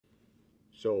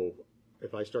So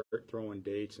if I start throwing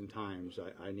dates and times,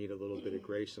 I need a little bit of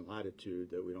grace and latitude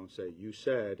that we don't say, you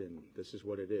said, and this is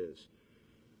what it is.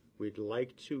 We'd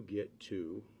like to get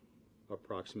to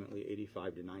approximately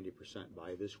 85 to 90%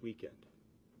 by this weekend.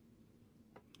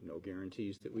 No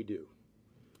guarantees that we do.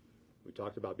 We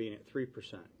talked about being at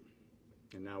 3%,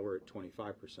 and now we're at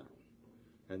 25%.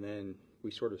 And then we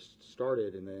sort of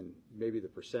started, and then maybe the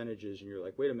percentages, and you're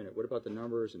like, wait a minute, what about the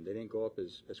numbers? And they didn't go up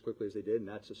as quickly as they did, and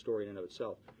that's a story in and of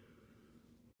itself.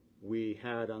 We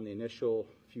had, on the initial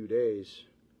few days,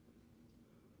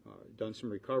 done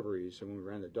some recoveries, and when we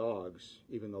ran the dogs,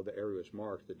 even though the area was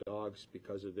marked, the dogs,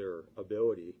 because of their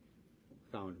ability,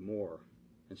 found more.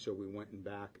 And so we went and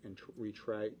back and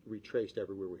retraced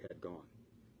everywhere we had gone,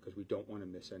 because we don't want to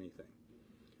miss anything.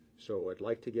 So I'd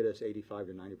like to get us 85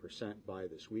 to 90% by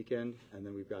this weekend, and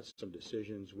then we've got some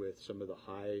decisions with some of the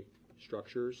high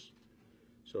structures.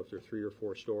 So if they're 3 or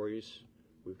 4 stories,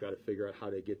 we've got to figure out how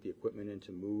to get the equipment in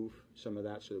to move some of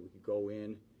that so that we can go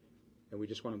in, and we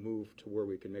just want to move to where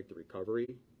we can make the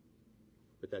recovery.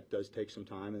 But that does take some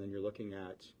time, and then you're looking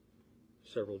at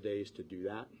several days to do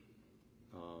that.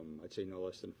 I'd say no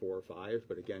less than 4 or 5,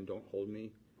 but again, don't hold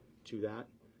me to that.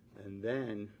 And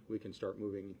then we can start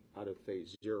moving out of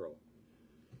phase 0.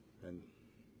 And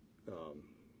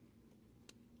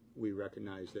we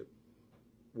recognize that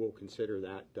we'll consider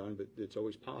that done, but it's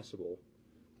always possible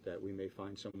that we may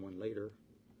find someone later.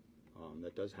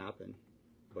 That does happen,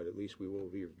 but at least we will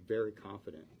be very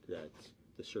confident that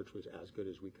the search was as good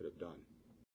as we could have done.